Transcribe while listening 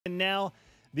now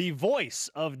the voice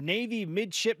of Navy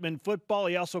midshipman football.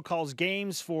 He also calls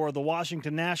games for the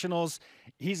Washington Nationals.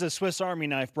 He's a Swiss Army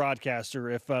knife broadcaster,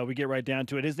 if we get right down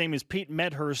to it. His name is Pete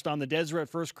Medhurst on the Deseret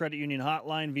First Credit Union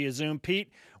hotline via Zoom.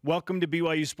 Pete, welcome to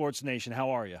BYU Sports Nation.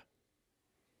 How are you?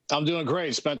 I'm doing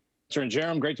great, Spencer and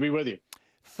Jarom. Great to be with you.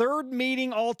 Third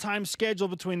meeting all-time schedule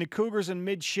between the Cougars and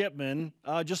midshipmen.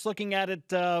 Just looking at it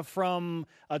from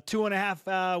a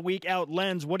 2.5 week out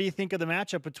lens, what do you think of the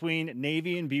matchup between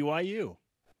Navy and BYU?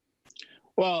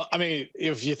 Well, I mean,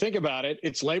 if you think about it,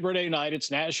 it's Labor Day night, it's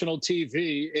national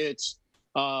TV, it's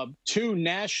two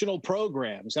national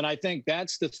programs. And I think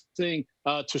that's the thing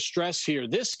to stress here.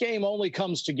 This game only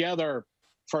comes together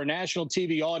for a national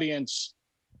TV audience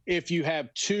if you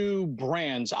have two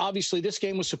brands. Obviously, this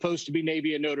game was supposed to be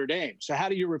Navy and Notre Dame. So how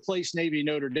do you replace Navy and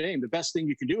Notre Dame? The best thing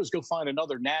you can do is go find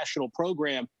another national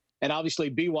program. And obviously,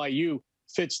 BYU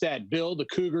fits that bill. The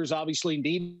Cougars obviously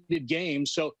needed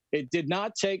games. So it did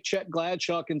not take Chet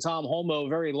Gladchuck and Tom Holmoe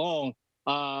very long,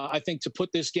 I think, to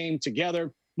put this game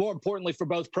together. More importantly for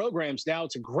both programs, now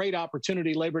it's a great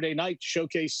opportunity Labor Day night to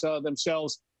showcase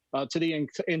themselves to the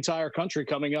entire country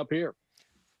coming up here.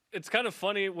 It's kind of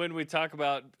funny when we talk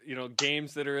about,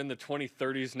 games that are in the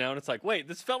 2030s now, and it's like, wait,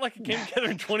 this felt like it came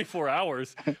together in 24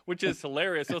 hours, which is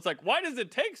hilarious. So it's like, why does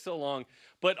it take so long?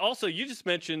 But also, you just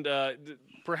mentioned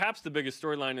perhaps the biggest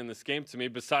storyline in this game to me,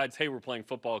 besides, hey, we're playing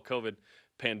football, COVID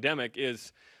pandemic,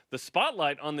 is the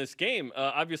spotlight on this game.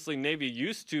 Obviously, Navy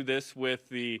used to this with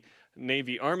the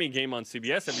Navy-Army game on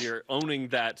CBS every year, owning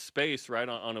that space right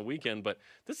on a weekend. But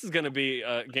this is going to be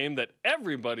a game that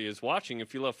everybody is watching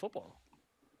if you love football.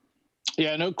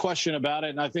 Yeah, no question about it.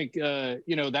 And I think,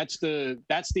 that's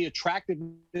the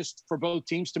attractiveness for both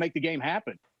teams to make the game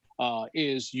happen,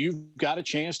 is you've got a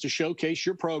chance to showcase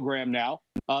your program now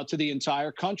to the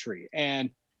entire country. And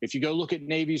if you go look at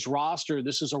Navy's roster,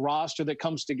 this is a roster that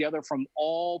comes together from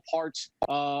all parts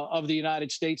of the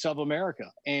United States of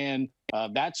America. And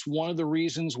that's one of the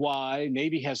reasons why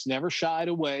Navy has never shied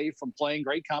away from playing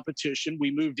great competition.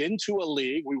 We moved into a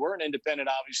league. We weren't independent,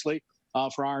 obviously,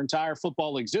 for our entire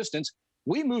football existence.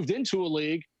 We moved into a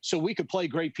league so we could play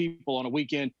great people on a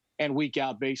week-in and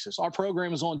week-out basis. Our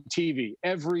program is on TV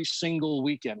every single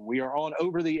weekend. We are on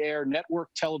over-the-air network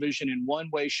television in one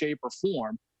way, shape, or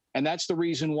form, and that's the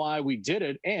reason why we did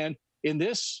it. And in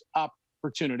this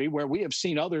opportunity where we have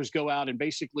seen others go out and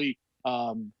basically,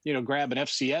 grab an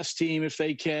FCS team if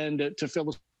they can to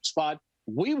fill a spot,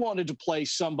 we wanted to play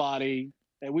somebody,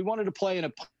 and we wanted to play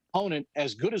an opponent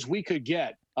as good as we could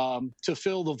get to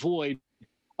fill the void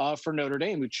for Notre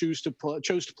Dame, who chose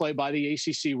to play by the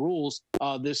ACC rules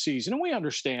this season. And we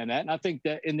understand that. And I think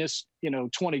that in this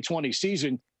 2020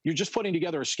 season, you're just putting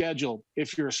together a schedule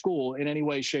if you're a school in any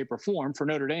way, shape, or form. For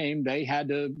Notre Dame, they had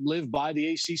to live by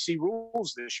the ACC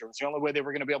rules this year. It's the only way they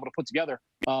were going to be able to put together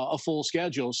a full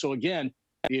schedule. So again,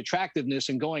 the attractiveness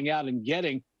in going out and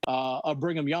getting a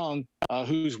Brigham Young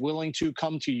who's willing to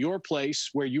come to your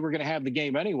place where you were going to have the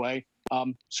game anyway,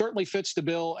 certainly fits the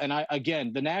bill. And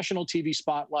again, the national TV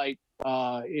spotlight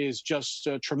is just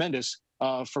tremendous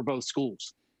for both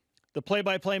schools. The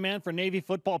play-by-play man for Navy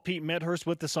football, Pete Medhurst,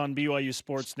 with us on BYU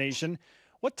Sports Nation.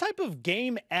 What type of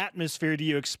game atmosphere do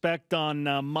you expect on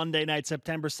Monday night,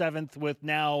 September 7th, with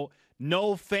now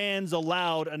no fans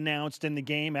allowed announced in the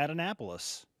game at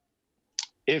Annapolis?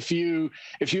 If you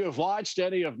have watched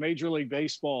any of Major League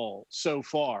Baseball so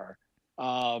far,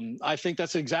 I think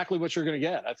that's exactly what you're going to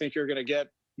get. I think you're going to get,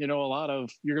 you're going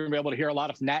to be able to hear a lot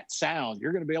of gnat sound.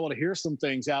 You're going to be able to hear some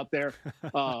things out there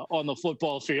on the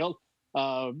football field.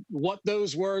 What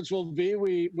those words will be,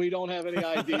 we don't have any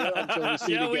idea until we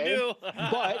see the game. We do.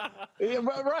 But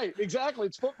right, exactly,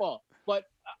 it's football. But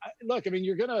look, I mean,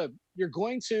 we've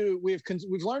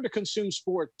learned to consume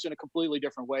sports in a completely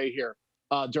different way here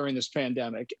during this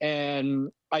pandemic, and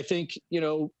I think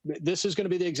this is going to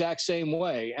be the exact same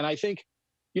way. And I think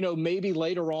maybe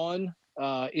later on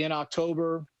in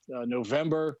October,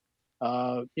 November.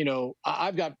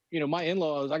 I've got, my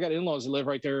in-laws, I got in-laws that live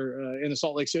right there in the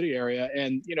Salt Lake City area.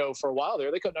 And, for a while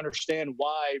there, they couldn't understand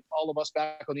why all of us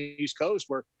back on the East Coast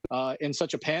were in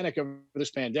such a panic over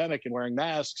this pandemic and wearing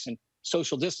masks and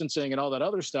social distancing and all that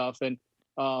other stuff. And,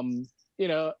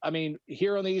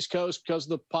 here on the East Coast, because of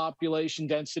the population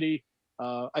density,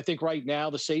 I think right now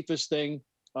the safest thing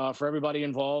for everybody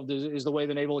involved is the way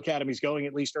the Naval Academy is going,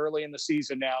 at least early in the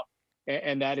season now.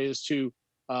 And that is to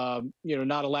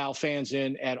not allow fans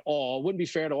in at all. It wouldn't be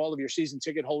fair to all of your season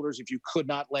ticket holders if you could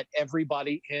not let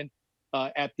everybody in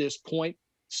at this point.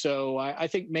 So I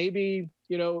think maybe,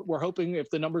 we're hoping if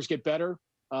the numbers get better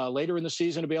later in the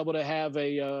season to be able to have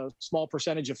a small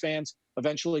percentage of fans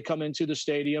eventually come into the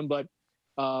stadium. But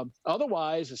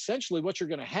Otherwise, essentially what you're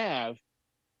going to have,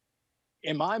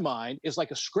 in my mind, is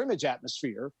like a scrimmage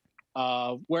atmosphere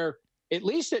where, at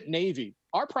least at Navy,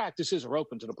 our practices are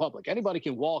open to the public. Anybody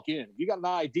can walk in. If you got an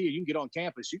idea, you can get on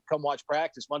campus. You can come watch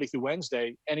practice Monday through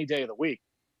Wednesday, any day of the week.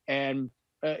 And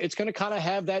it's going to kind of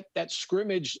have that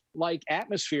scrimmage-like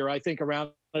atmosphere, I think,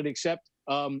 around it, except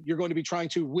you're going to be trying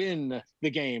to win the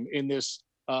game in this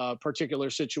particular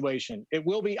situation. It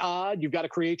will be odd. You've got to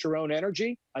create your own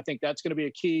energy. I think that's going to be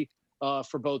a key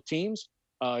for both teams.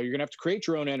 You're going to have to create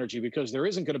your own energy because there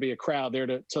isn't going to be a crowd there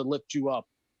to lift you up,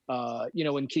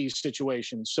 in key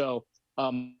situations. So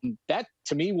that,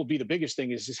 to me, will be the biggest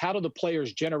thing is how do the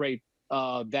players generate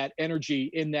that energy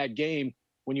in that game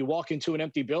when you walk into an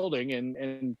empty building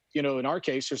and in our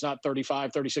case, there's not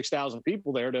 36,000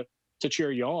 people there to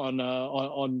cheer you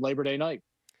on Labor Day night.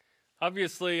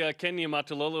 Obviously, Ken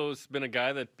Niumatalolo has been a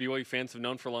guy that BYU fans have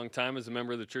known for a long time as a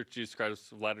member of the Church of Jesus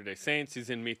Christ of Latter-day Saints.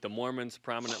 He's in Meet the Mormons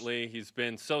prominently. He's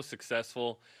been so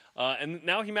successful. And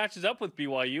now he matches up with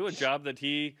BYU, a job that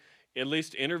he at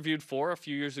least interviewed for a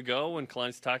few years ago when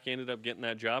Kalani Sitake ended up getting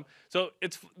that job. So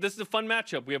this is a fun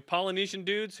matchup. We have Polynesian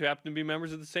dudes who happen to be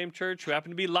members of the same church, who happen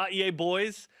to be Laie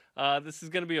boys. This is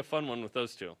going to be a fun one with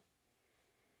those two.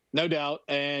 No doubt.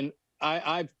 And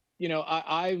I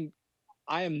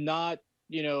am not,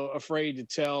 afraid to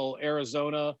tell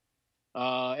Arizona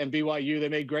and BYU they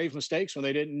made grave mistakes when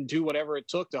they didn't do whatever it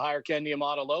took to hire Ken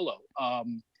Niumatalolo.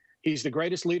 He's the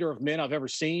greatest leader of men I've ever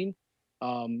seen.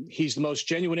 He's the most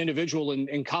genuine individual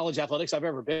in college athletics I've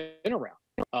ever been around.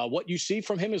 What you see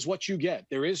from him is what you get.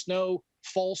 There is no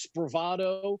false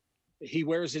bravado. He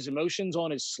wears his emotions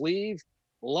on his sleeve,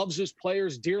 loves his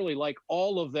players dearly, like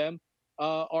all of them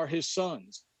are his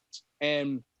sons.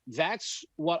 And that's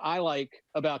what I like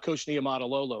about Coach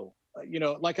Niumatalolo.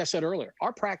 Like I said earlier,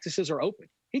 our practices are open.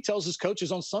 He tells his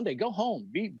coaches on Sunday, go home,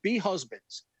 be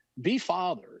husbands, be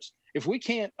fathers. If we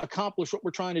can't accomplish what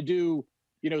we're trying to do,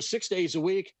 6 days a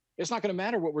week, it's not going to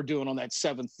matter what we're doing on that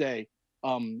seventh day.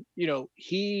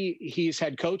 He's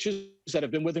had coaches that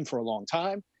have been with him for a long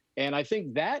time. And I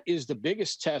think that is the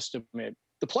biggest testament.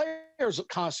 The players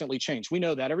constantly change. We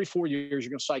know that every 4 years,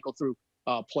 you're going to cycle through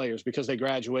players because they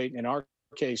graduate. In our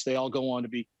case, they all go on to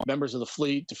be members of the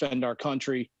fleet, defend our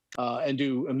country, and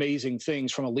do amazing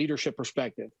things from a leadership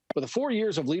perspective. But the 4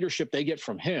 years of leadership they get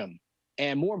from him,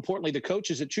 and more importantly, the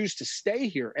coaches that choose to stay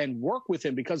here and work with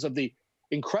him because of the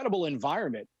incredible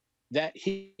environment that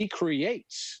he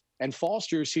creates and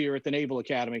fosters here at the Naval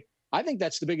Academy, I think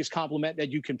that's the biggest compliment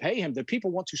that you can pay him, that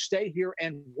people want to stay here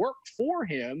and work for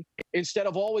him instead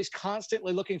of always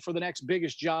constantly looking for the next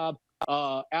biggest job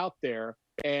out there.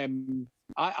 And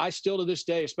I still to this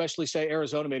day, especially say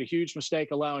Arizona made a huge mistake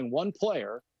allowing one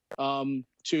player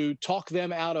to talk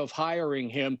them out of hiring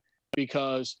him,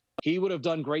 because he would have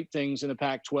done great things in the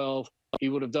Pac-12. He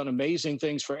would have done amazing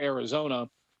things for Arizona.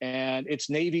 And it's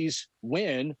Navy's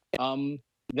win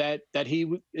that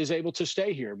he is able to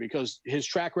stay here, because his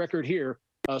track record here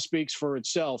speaks for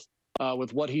itself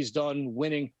with what he's done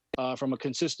winning from a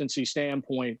consistency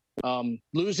standpoint.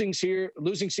 Losing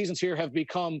seasons here have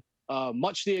become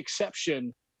much the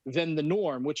exception than the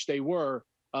norm, which they were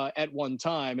at one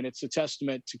time. And it's a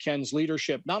testament to Ken's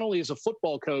leadership, not only as a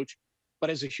football coach, but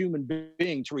as a human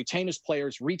being, to retain his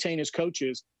players, retain his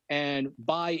coaches, and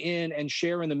buy in and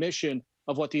share in the mission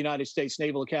of what the United States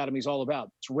Naval Academy is all about.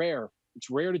 It's rare.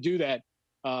 It's rare to do that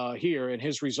here, and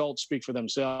his results speak for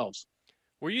themselves.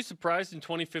 Were you surprised in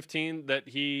 2015 that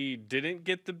he didn't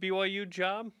get the BYU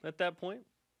job at that point?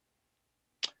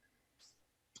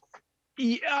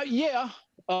 Yeah.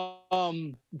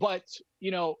 But,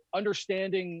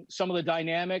 understanding some of the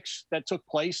dynamics that took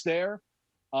place there,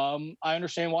 I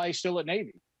understand why he's still at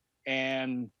Navy.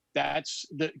 And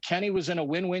Kenny was in a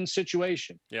win-win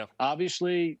situation. Yeah.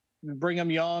 Obviously, Brigham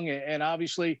Young, and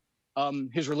obviously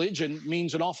his religion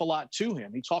means an awful lot to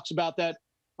him. He talks about that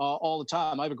all the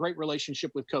time. I have a great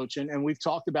relationship with Coach, and we've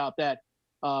talked about that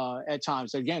at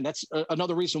times. Again, that's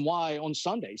another reason why on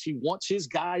Sundays he wants his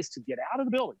guys to get out of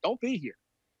the building. Don't be here.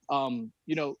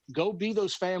 Go be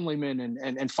those family men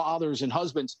and fathers and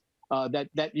husbands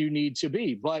that you need to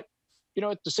be. But,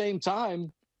 at the same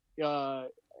time,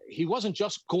 he wasn't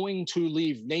just going to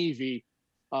leave Navy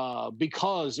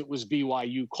because it was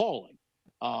BYU calling.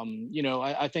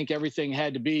 I think everything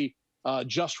had to be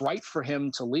just right for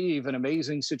him to leave an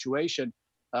amazing situation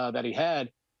that he had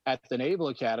at the Naval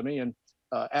Academy. And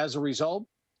as a result,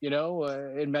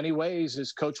 in many ways,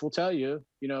 as Coach will tell you,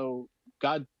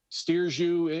 God steers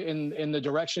you in the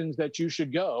directions that you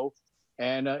should go.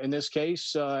 And in this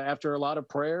case, after a lot of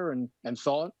prayer and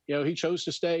thought, he chose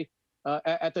to stay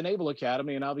at the Naval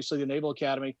Academy. And obviously the Naval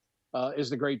Academy is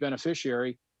the great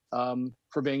beneficiary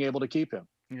for being able to keep him.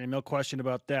 Yeah, no question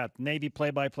about that. Navy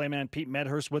play-by-play man Pete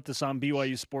Medhurst with us on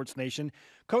BYU Sports Nation.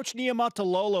 Coach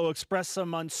Niumatalolo expressed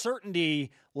some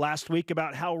uncertainty last week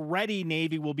about how ready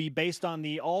Navy will be based on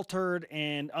the altered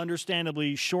and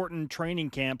understandably shortened training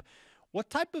camp. What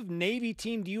type of Navy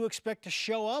team do you expect to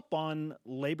show up on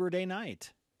Labor Day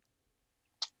night?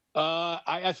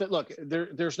 I think, look,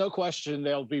 there's no question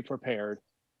they'll be prepared.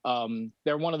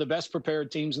 They're one of the best prepared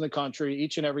teams in the country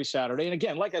each and every Saturday. And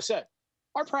again, like I said,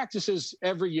 our practices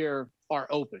every year are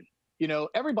open. You know,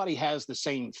 everybody has the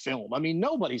same film. I mean,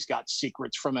 nobody's got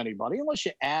secrets from anybody unless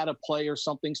you add a play or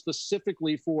something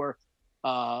specifically for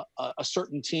a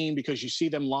certain team because you see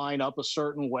them line up a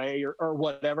certain way or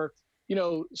whatever. You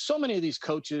know, so many of these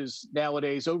coaches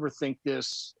nowadays overthink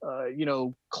this, you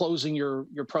know, closing your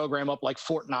program up like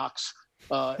Fort Knox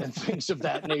and things of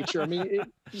that nature. I mean,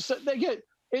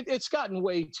 it's gotten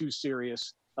way too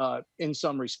serious in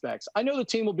some respects. I know the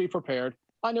team will be prepared.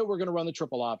 I know we're going to run the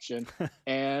triple option,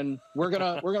 and we're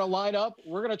gonna line up.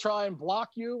 We're gonna try and block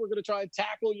you. We're gonna try and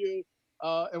tackle you,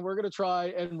 and we're gonna try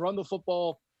and run the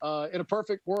football. In a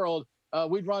perfect world,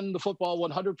 we'd run the football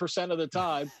 100% of the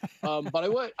time.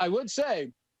 But I would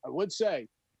say,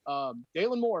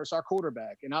 Dalen Morris, our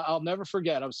quarterback, and I'll never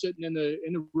forget. I was sitting in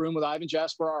the room with Ivan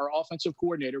Jasper, our offensive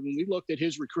coordinator, when we looked at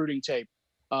his recruiting tape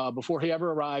before he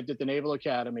ever arrived at the Naval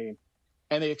Academy.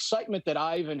 And the excitement that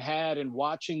Ivan had in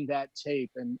watching that tape.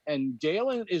 And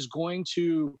Dalen is going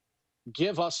to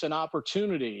give us an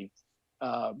opportunity,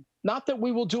 not that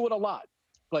we will do it a lot,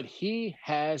 but he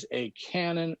has a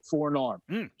cannon for an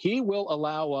arm. He will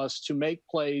allow us to make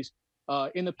plays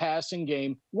in the passing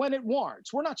game when it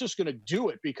warrants. We're not just going to do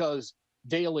it because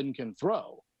Dalen can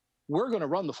throw. We're going to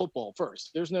run the football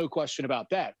first. There's no question about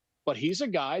that. But he's a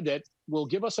guy that will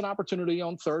give us an opportunity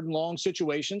on third and long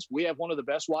situations. We have one of the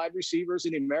best wide receivers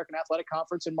in the American Athletic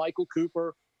Conference in Michael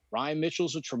Cooper. Ryan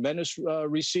Mitchell's a tremendous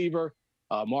receiver.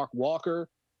 Mark Walker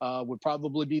would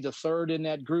probably be the third in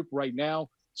that group right now.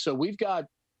 So we've got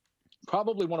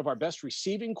probably one of our best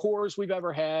receiving cores we've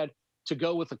ever had to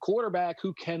go with a quarterback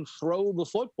who can throw the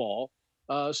football.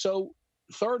 So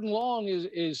third and long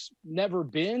is never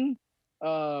been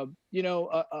a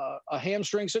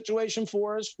hamstring situation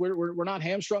for us. We're not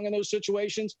hamstrung in those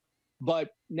situations, but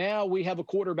now we have a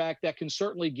quarterback that can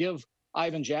certainly give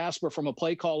Ivan Jasper, from a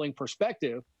play calling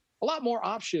perspective, a lot more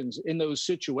options in those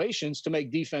situations to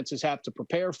make defenses have to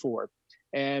prepare for it.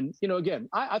 And, you know, again,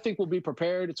 I think we'll be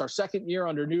prepared. It's our second year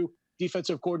under new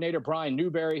defensive coordinator Brian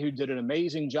Newberry, who did an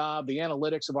amazing job. The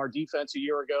analytics of our defense a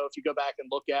year ago, if you go back and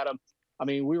look at them, I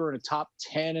mean, we were in a top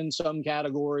 10 in some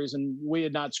categories, and we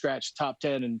had not scratched top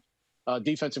 10 in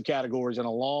defensive categories in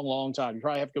a long, long time. You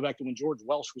probably have to go back to when George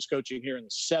Welsh was coaching here in the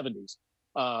 70s,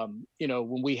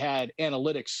 when we had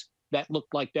analytics that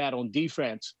looked like that on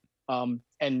defense.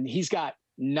 And he's got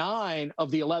 9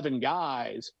 of the 11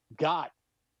 guys got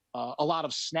a lot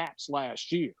of snaps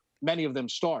last year. Many of them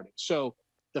started. So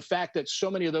the fact that so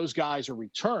many of those guys are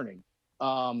returning,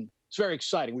 it's very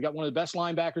exciting. We got one of the best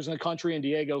linebackers in the country in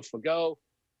Diego Fago.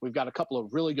 We've got a couple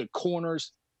of really good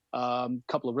corners, a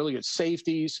couple of really good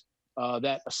safeties.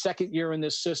 That a second year in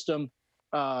this system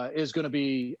is going to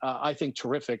be, I think,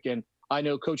 terrific. And I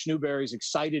know Coach Newberry's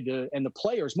excited and the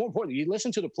players, more importantly, you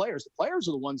listen to the players. The players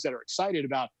are the ones that are excited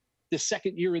about the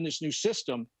second year in this new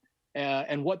system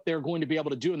and what they're going to be able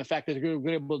to do, and the fact that they're going to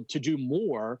be able to do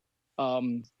more.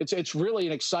 It's really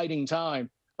an exciting time.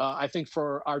 I think,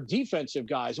 for our defensive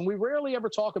guys. And we rarely ever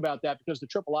talk about that because the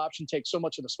triple option takes so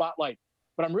much of the spotlight.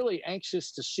 But I'm really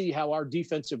anxious to see how our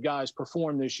defensive guys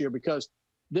perform this year because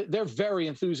they're very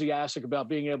enthusiastic about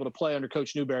being able to play under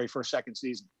Coach Newberry for a second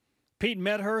season. Pete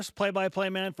Medhurst, play-by-play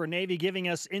man for Navy, giving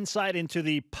us insight into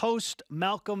the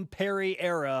post-Malcolm Perry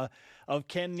era of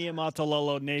Ken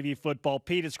Niumatalolo Navy football.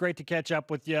 Pete, it's great to catch up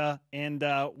with you, and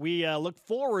we look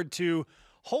forward to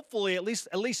hopefully, at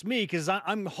least me, because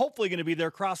I'm hopefully going to be there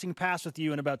crossing paths with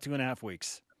you in about 2.5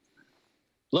 weeks.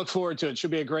 Look forward to it. Should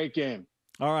be a great game.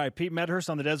 All right, Pete Medhurst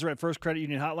on the Deseret First Credit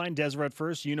Union Hotline. Deseret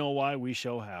First, you know why, we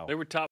show how. They were top